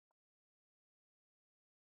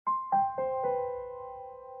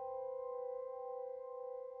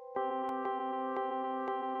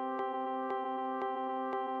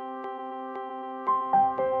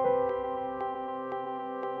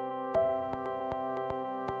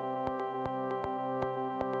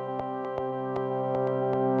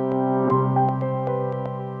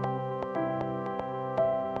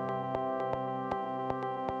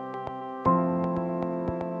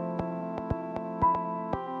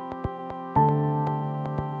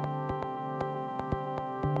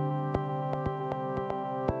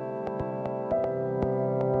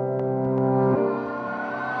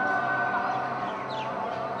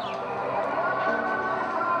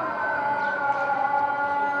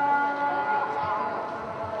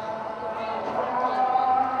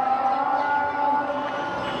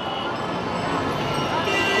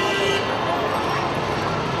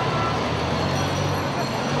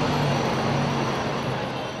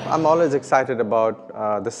I'm always excited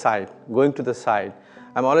about the site, going to the site.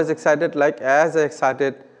 I'm always excited, like as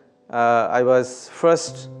excited I was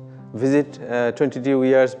first visit 22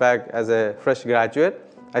 years back as a fresh graduate.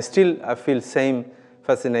 I feel same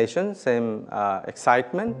fascination, same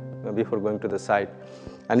excitement before going to the site.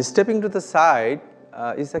 And stepping to the site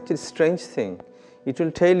is actually a strange thing. It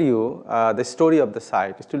will tell you the story of the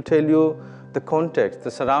site. It will tell you the context,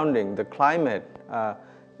 the surrounding, the climate,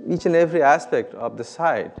 each and every aspect of the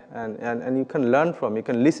site, and you can learn from, you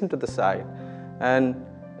can listen to the site, and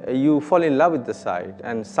you fall in love with the site,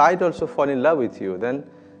 and site also fall in love with you. Then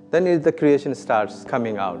the creation starts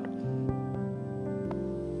coming out.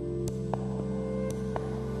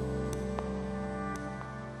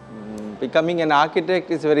 Becoming an architect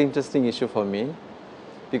is a very interesting issue for me,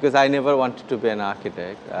 because I never wanted to be an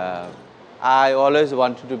architect. I always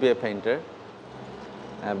wanted to be a painter.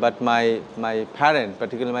 But my parent,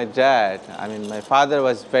 particularly my dad, I mean my father,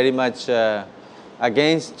 was very much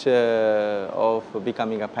against of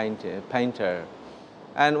becoming a painter.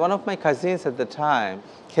 And one of my cousins at the time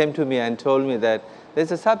came to me and told me that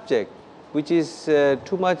there's a subject which is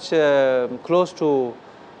too much close to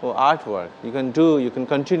artwork. You can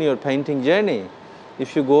continue your painting journey.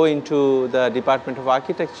 If you go into the Department of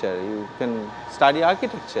Architecture, you can study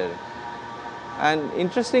architecture. And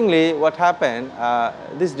interestingly, what happened,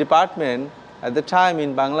 this department at the time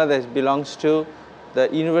in Bangladesh belongs to the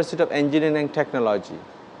University of Engineering and Technology.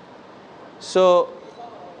 So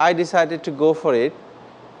I decided to go for it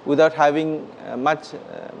without having not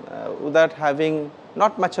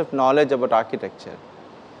much of knowledge about architecture.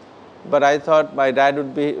 But I thought my dad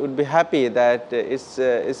would be happy that it's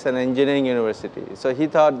an engineering university. So he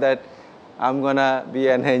thought that I'm gonna be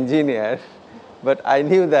an engineer, but I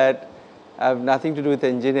knew that I have nothing to do with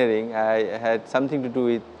engineering. I had something to do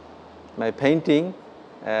with my painting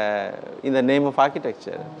in the name of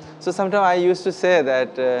architecture. So sometimes I used to say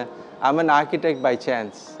that I'm an architect by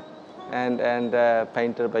chance and a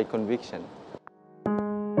painter by conviction.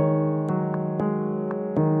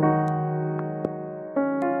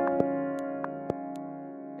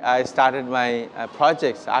 I started my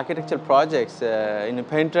architecture projects in a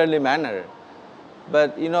painterly manner.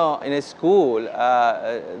 But you know, in a school,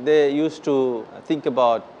 they used to think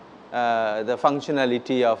about the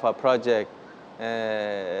functionality of a project,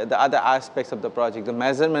 the other aspects of the project, the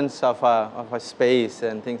measurements of a space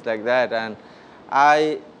and things like that. And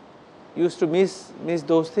I used to miss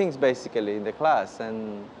those things basically in the class.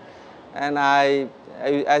 And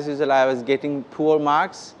as usual, I was getting poor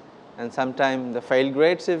marks and sometimes the fail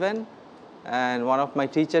grades even. And one of my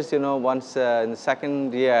teachers, you know, once in the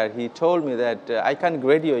second year, he told me that I can't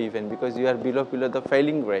grade you even because you are below the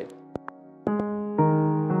failing grade.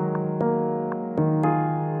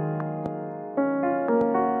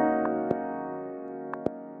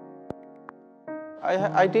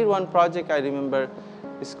 I did one project, I remember.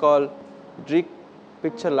 It's called Brick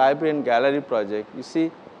Picture Library and Gallery project. You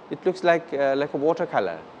see, it looks like a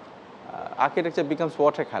watercolor. Architecture becomes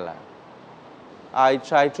watercolor. I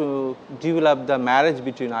try to develop the marriage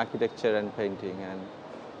between architecture and painting,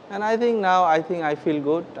 and I think now I feel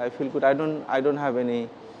good. I feel good. I don't have any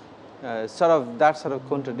sort of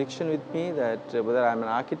contradiction with me that whether I'm an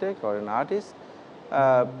architect or an artist.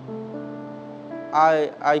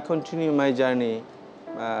 I continue my journey.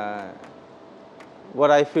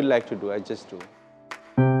 What I feel like to do, I just do.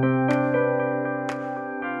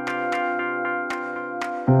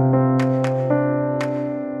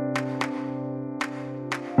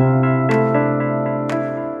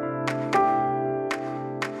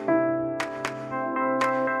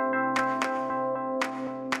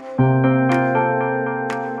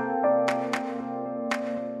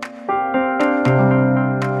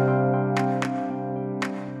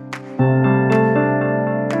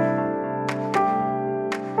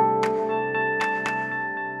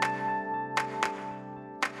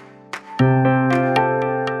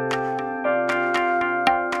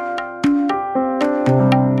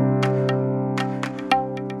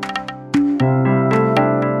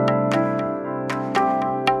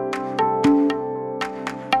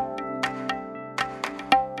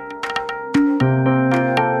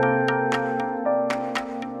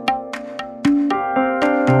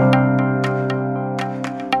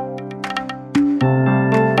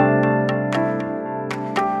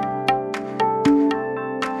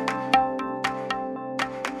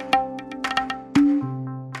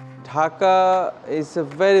 Dhaka is a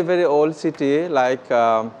very, very old city, like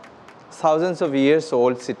thousands of years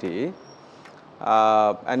old city,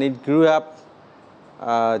 and it grew up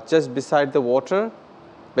just beside the water.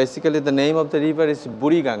 Basically, the name of the river is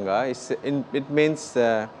Buriganga. It means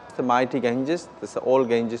the mighty Ganges, this old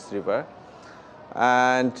Ganges river.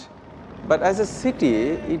 But as a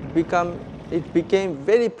city, it became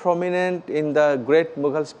very prominent in the Great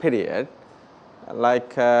Mughals period.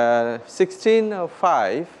 Like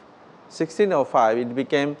 1605, it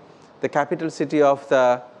became the capital city of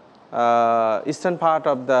the eastern part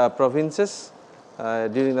of the provinces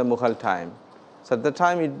during the Mughal time. So at the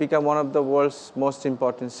time, it became one of the world's most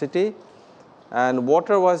important city, and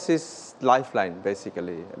water was its lifeline.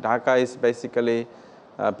 Basically, Dhaka is basically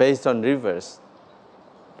based on rivers,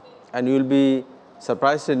 and you will be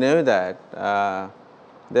surprised to know that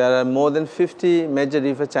there are more than 50 major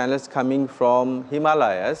river channels coming from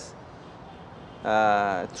Himalayas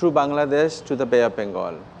through Bangladesh to the Bay of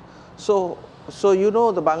Bengal. So you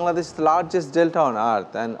know, the Bangladesh is the largest delta on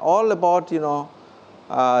earth, and all about,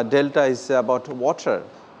 delta is about water.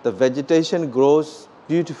 The vegetation grows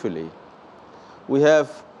beautifully. We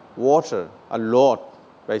have water a lot,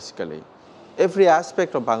 basically. Every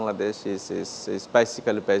aspect of Bangladesh is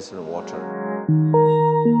basically based on water.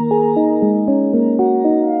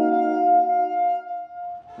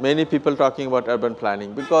 Many people talking about urban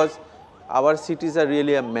planning because our cities are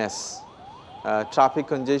really a mess. Traffic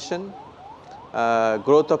congestion,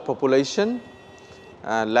 growth of population,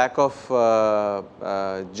 lack of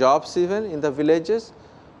jobs even in the villages.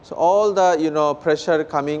 So all the pressure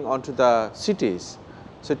coming onto the cities.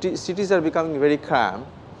 So cities are becoming very cramped.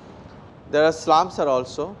 There are slums are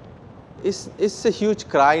also. It's a huge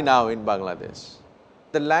cry now in Bangladesh.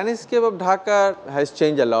 The landscape of Dhaka has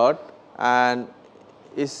changed a lot, and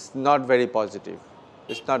it's not very positive.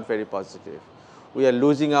 It's not very positive. We are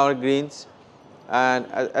losing our greens, and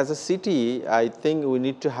as a city, I think we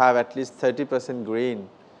need to have at least 30% green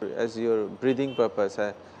as your breathing purpose,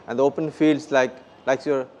 and the open fields like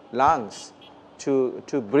your lungs to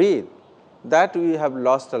breathe. That we have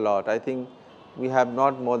lost a lot. I think we have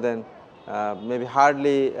not more than maybe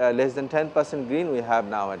hardly less than 10% green we have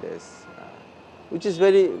nowadays, which is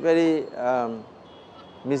very, very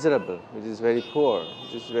miserable, which is very poor,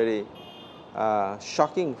 which is very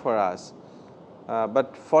shocking for us.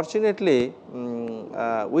 But fortunately,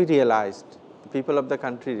 we realized, the people of the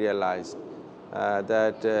country realized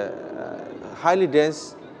that highly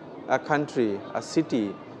dense country, a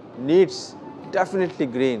city, needs definitely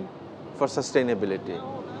green for sustainability.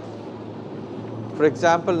 For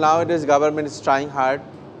example, nowadays government is trying hard,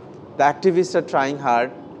 the activists are trying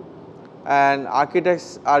hard, and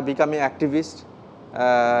architects are becoming activists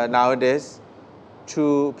nowadays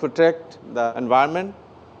to protect the environment.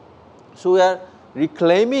 So we are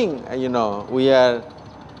reclaiming, we are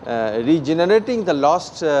regenerating the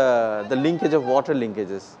lost, the linkage of water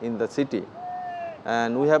linkages in the city.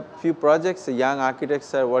 And we have few projects, young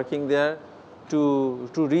architects are working there to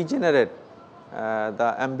regenerate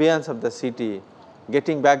the ambience of the city,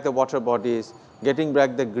 getting back the water bodies, getting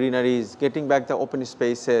back the greeneries, getting back the open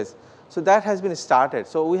spaces. So that has been started.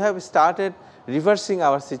 So we have started reversing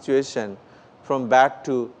our situation from bad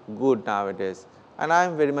to good nowadays, and I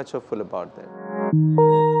am very much hopeful about that.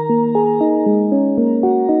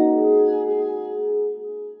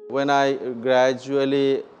 When I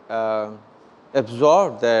gradually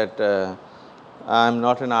absorbed that I am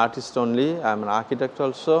not an artist only, I am an architect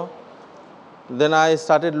also, then I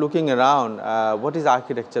started looking around, what is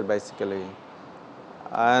architecture basically?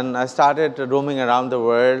 And I started roaming around the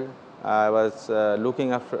world. I was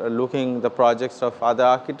looking the projects of other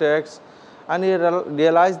architects, and I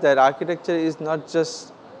realized that architecture is not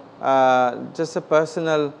just a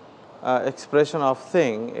personal expression of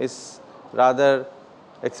thing. It's rather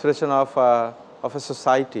expression of a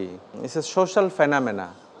society. It's a social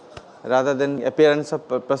phenomena rather than appearance of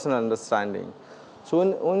personal understanding. So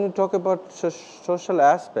when you talk about social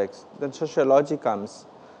aspects, then sociology comes,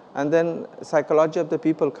 and then psychology of the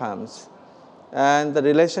people comes, and the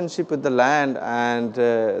relationship with the land and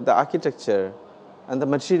the architecture and the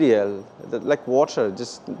material, like water,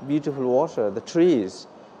 just beautiful water, the trees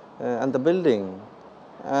and the building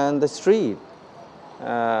and the street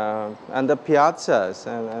and the piazzas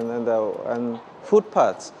and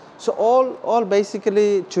footpaths. So all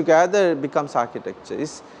basically together becomes architecture.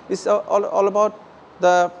 It's all about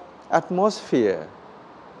the atmosphere,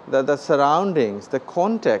 the surroundings, the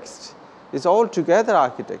context. It's all together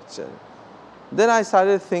architecture. Then I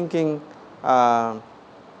started thinking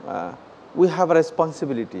we have a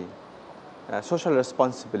responsibility, social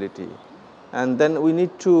responsibility, and then we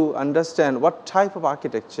need to understand what type of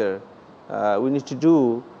architecture we need to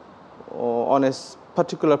do on a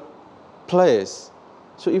particular place.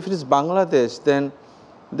 So if it is Bangladesh,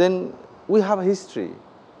 then we have a history,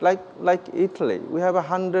 like Italy. We have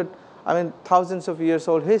thousands of years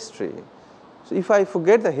old history. So if I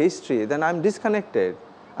forget the history, then I'm disconnected,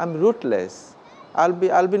 I'm rootless, I'll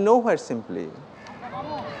be nowhere simply.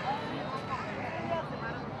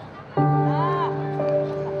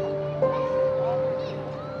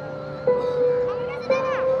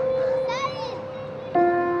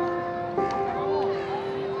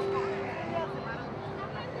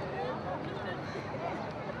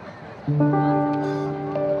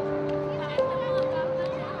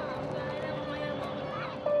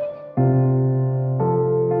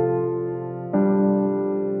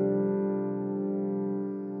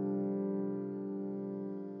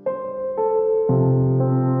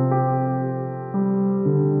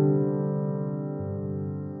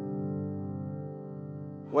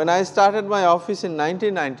 When I started my office in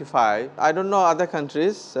 1995, I don't know other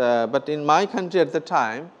countries, but in my country at the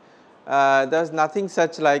time, there was nothing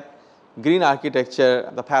such like green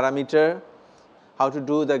architecture, the parameter, how to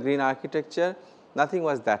do the green architecture, nothing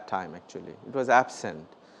was that time actually, it was absent.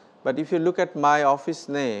 But if you look at my office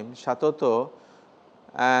name, Shatoto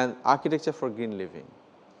and Architecture for Green Living,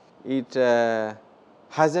 it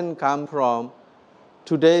hasn't come from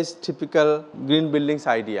today's typical green buildings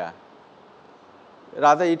idea.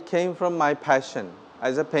 Rather, it came from my passion.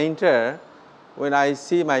 As a painter, when I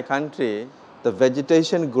see my country, the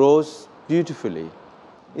vegetation grows beautifully.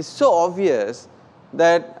 It's so obvious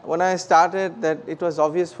that when I started, that it was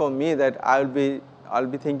obvious for me that I'll be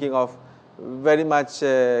thinking of very much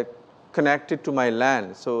connected to my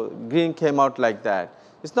land. So green came out like that.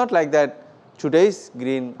 It's not like that today's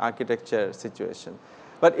green architecture situation.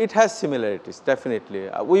 But it has similarities, definitely.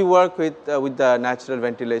 We work with the natural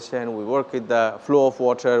ventilation, we work with the flow of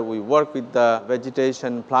water, we work with the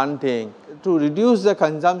vegetation, planting, to reduce the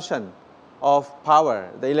consumption of power,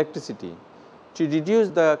 the electricity, to reduce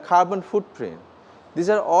the carbon footprint. These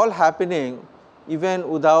are all happening even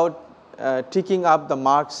without ticking up the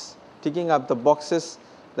marks, ticking up the boxes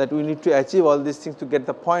that we need to achieve all these things to get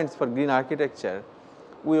the points for green architecture.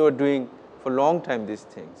 We were doing for a long time these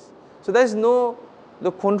things. So there is no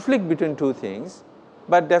conflict between two things,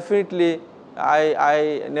 but definitely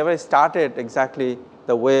I never started exactly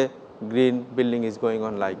the way green building is going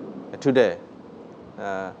on like today.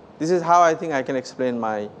 This is how I think I can explain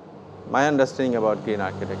my understanding about green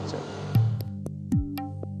architecture.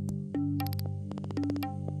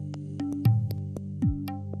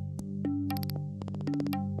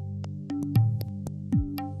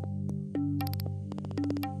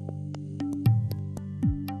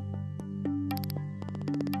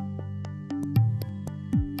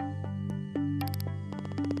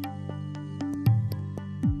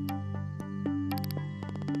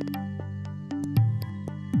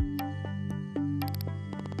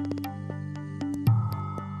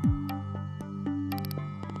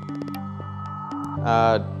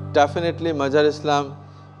 Definitely Mazhar Islam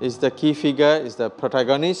is the key figure, is the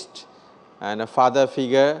protagonist and a father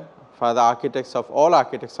figure for the architects of all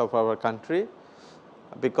architects of our country,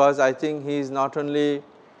 because I think he is not only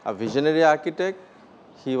a visionary architect,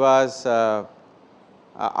 he was an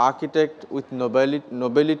architect with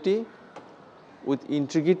nobility, with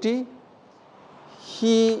integrity.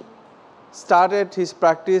 He started his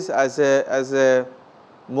practice as a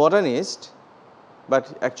modernist,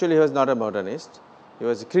 but actually he was not a modernist. He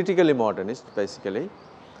was a critically modernist basically.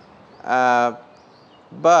 But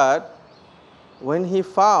when he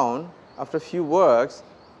found after a few works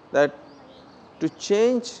that to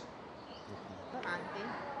change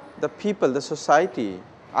the people, the society,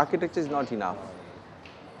 architecture is not enough,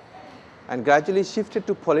 and gradually shifted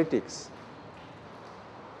to politics.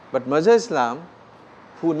 But Mazhar Islam,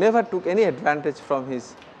 who never took any advantage from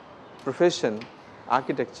his profession,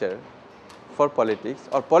 architecture, for politics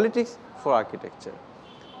or politics for architecture.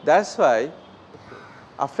 That's why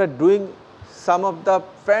after doing some of the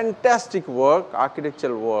fantastic work,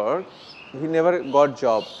 architectural work, he never got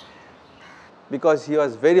job because he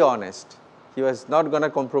was very honest. He was not going to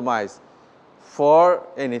compromise for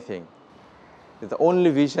anything. The only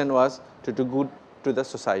vision was to do good to the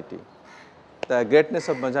society. The greatness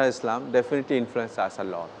of Mazhar Islam definitely influenced us a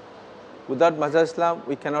lot. Without Mazhar Islam,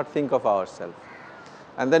 we cannot think of ourselves.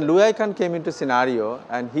 And then Luai Khan came into scenario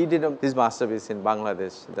and he did his masterpiece in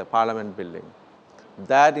Bangladesh, the parliament building.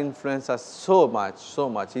 That influenced us so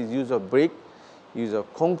much. His use of brick, use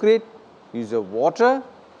of concrete, use of water,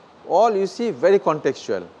 all you see very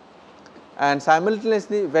contextual and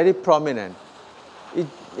simultaneously very prominent.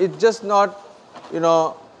 It's just not,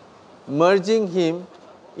 merging him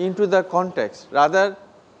into the context, rather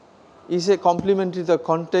is a complementary to the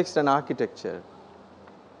context and architecture.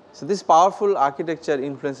 So this powerful architecture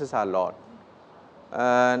influences a lot,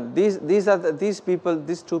 and these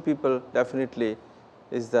two people definitely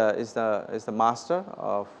is the master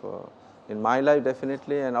of in my life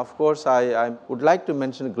definitely. And of course, I would like to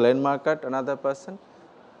mention Glenn Markert, another person.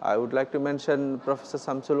 I would like to mention Professor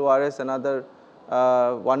Samsul Wares, another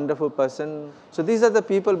wonderful person. So these are the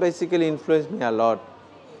people basically influenced me a lot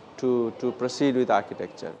to proceed with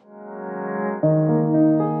architecture.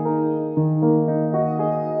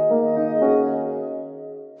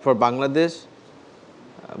 For Bangladesh,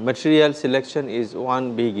 material selection is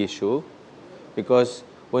one big issue, because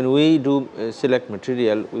when we do select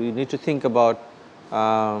material, we need to think about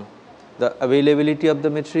the availability of the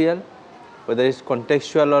material, whether it's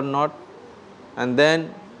contextual or not, and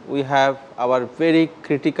then we have our very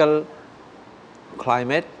critical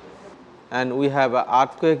climate, and we have an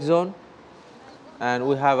earthquake zone, and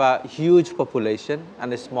we have a huge population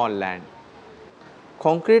and a small land.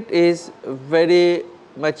 Concrete is very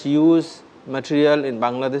much used material in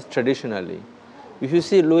Bangladesh traditionally. If you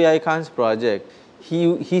see Louis Khan's project,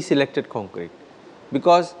 he selected concrete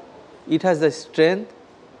because it has the strength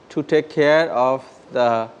to take care of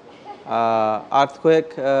the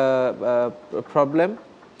earthquake problem.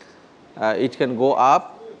 It can go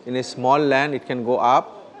up in a small land, it can go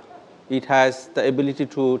up. It has the ability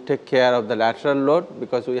to take care of the lateral load,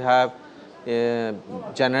 because we have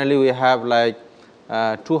generally we have like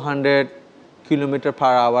 200 kilometer per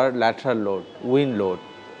hour lateral load, wind load.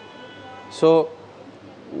 So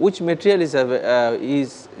which material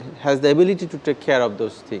has the ability to take care of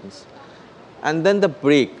those things. And then the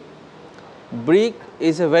brick. Brick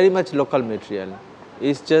is a very much local material.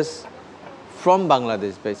 It's just from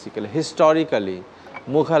Bangladesh basically, historically,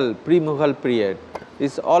 Mughal, pre-Mughal period.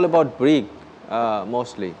 It's all about brick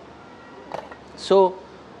mostly. So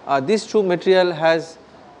these two material has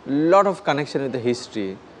lot of connection with the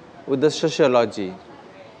history, with the sociology,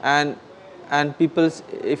 and people's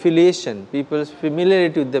affiliation, people's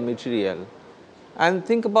familiarity with the material. And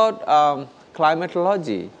think about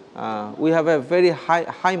climatology. We have a very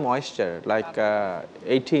high moisture, like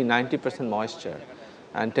 80–90% moisture,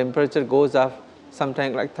 and temperature goes up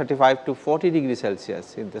sometimes like 35 to 40 degrees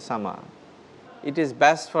Celsius in the summer. It is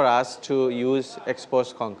best for us to use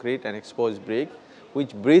exposed concrete and exposed brick,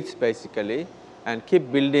 which breathes basically, and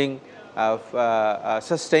keep building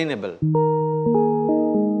sustainable.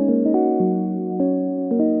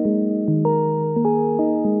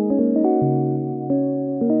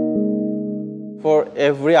 For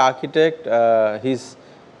every architect, the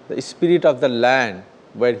spirit of the land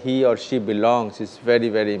where he or she belongs is very,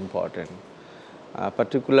 very important.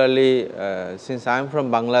 Particularly since I am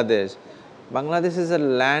from Bangladesh, Bangladesh is a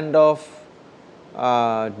land of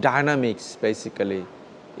dynamics basically.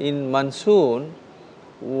 In monsoon,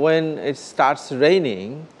 when it starts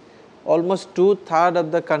raining, almost 2/3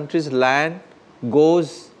 of the country's land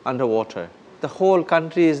goes underwater. The whole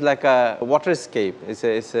country is like a waterscape.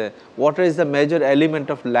 Water is the major element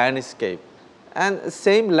of landscape. And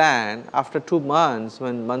same land, after 2 months,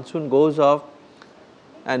 when monsoon goes off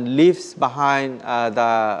and leaves behind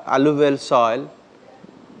the alluvial soil,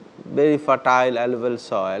 very fertile alluvial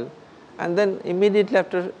soil, and then immediately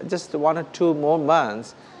after just 1 or 2 more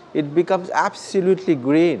months, it becomes absolutely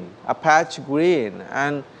green, a patch green,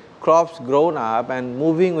 and crops grown up and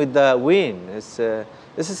moving with the wind.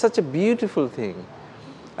 This is such a beautiful thing.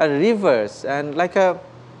 Rivers, and like a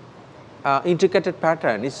intricate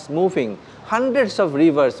pattern, it's moving, hundreds of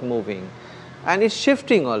rivers moving, and it's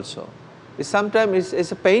shifting also. Sometimes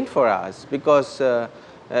it's a pain for us, because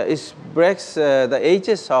it breaks the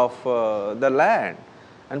edges of the land,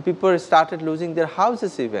 and people started losing their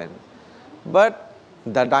houses even. But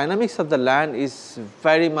the dynamics of the land is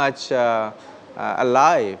very much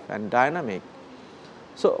alive and dynamic.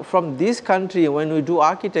 So from this country, when we do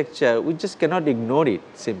architecture, we just cannot ignore it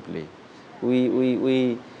simply.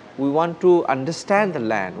 We want to understand the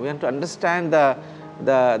land. We want to understand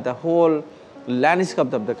the whole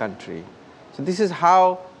landscape of the country. So this is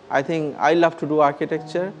how I think I love to do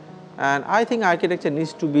architecture, and I think architecture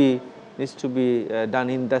needs to be done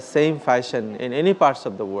in the same fashion in any parts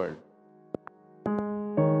of the world.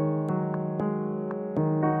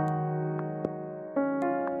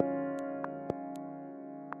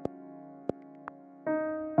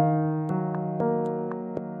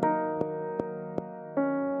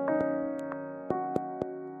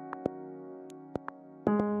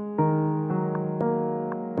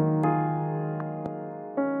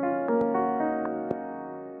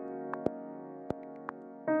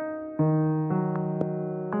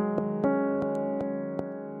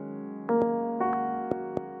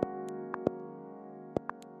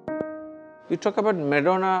 You talk about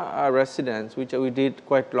Madonna residence, which we did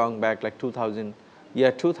quite long back, like 2000.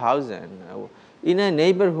 In a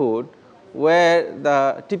neighborhood where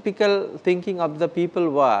the typical thinking of the people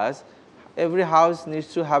was every house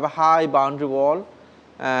needs to have a high boundary wall,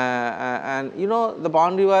 and you know, the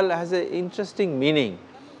boundary wall has an interesting meaning.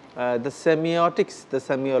 The semiotics, the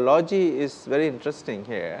semiology is very interesting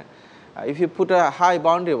here. If you put a high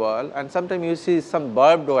boundary wall, and sometimes you see some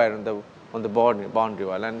barbed wire on the boundary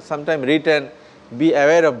wall, and sometimes written, "Be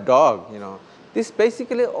aware of dog." You know, this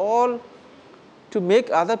basically all to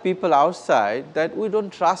make other people outside that we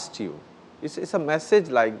don't trust you. It's a message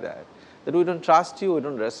like that we don't trust you, we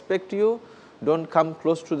don't respect you, don't come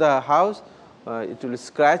close to the house. It will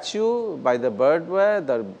scratch you by the bird wire,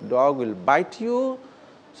 the dog will bite you.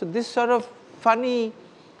 So, this sort of funny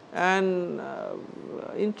and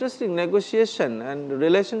interesting negotiation and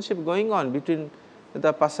relationship going on between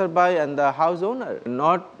the passerby and the house owner,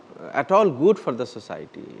 not at all good for the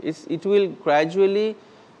society. It will gradually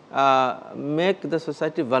make the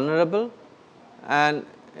society vulnerable and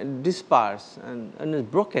dispersed and is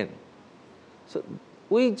broken. So,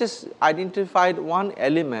 we just identified one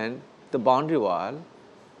element, the boundary wall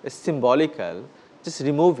is symbolical, just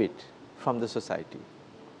remove it from the society.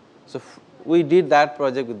 So, we did that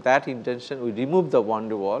project with that intention. We removed the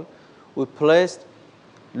boundary wall, we placed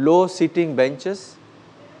low sitting benches,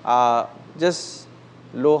 just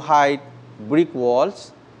low height brick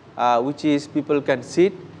walls, which is people can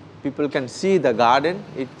sit, people can see the garden.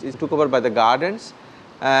 It is took over by the gardens,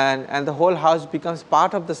 and the whole house becomes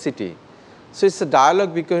part of the city. So, it is a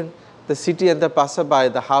dialogue between the city and the passerby.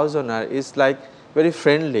 The house owner is like very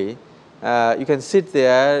friendly. You can sit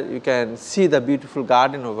there, you can see the beautiful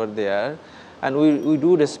garden over there, and we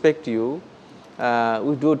do respect you,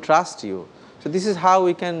 we do trust you. So, this is how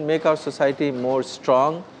we can make our society more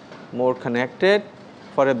strong, more connected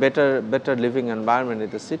for a better living environment in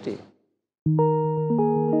the city.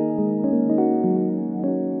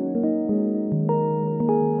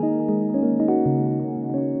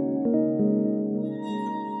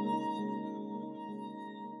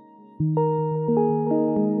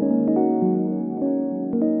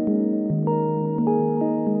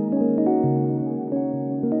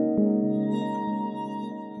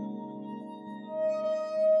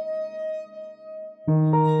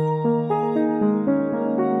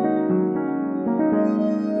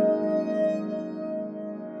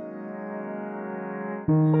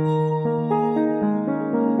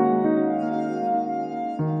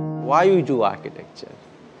 Why we do architecture?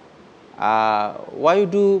 Why we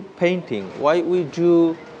do painting? Why we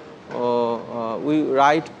do we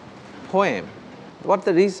write poem? What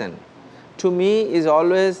the reason? To me is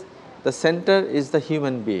always the center is the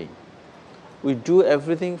human being. We do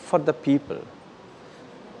everything for the people.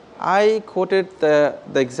 I quoted the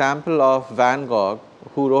example of Van Gogh,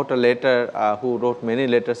 who wrote a letter, who wrote many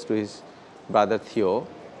letters to his brother Theo.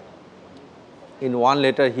 In one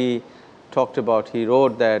letter he talked about, he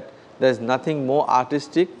wrote that there is nothing more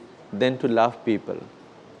artistic than to love people.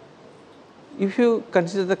 If you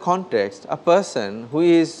consider the context, a person who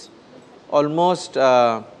is almost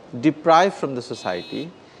deprived from the society,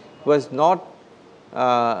 was not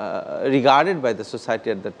regarded by the society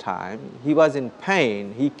at the time, he was in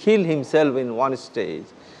pain, he killed himself in one stage.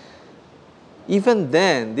 Even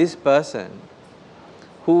then, this person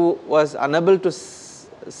who was unable to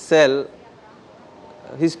sell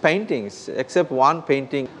his paintings except one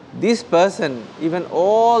painting, this person, even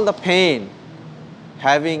all the pain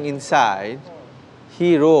having inside,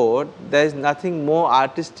 he wrote, there is nothing more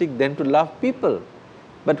artistic than to love people,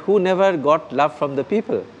 but who never got love from the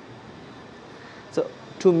people. So,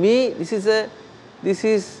 to me this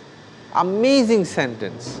is amazing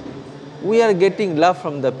sentence. We are getting love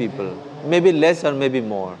from the people, maybe less or maybe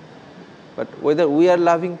more, but whether we are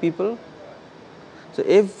loving people. So,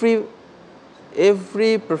 every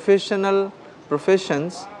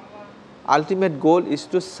profession's ultimate goal is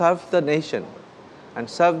to serve the nation, and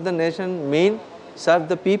serve the nation means serve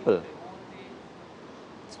the people.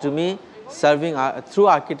 So, to me, serving through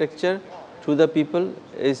architecture to the people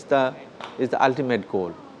is the ultimate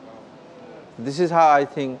goal. This is how I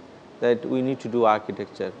think that we need to do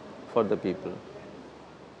architecture for the people.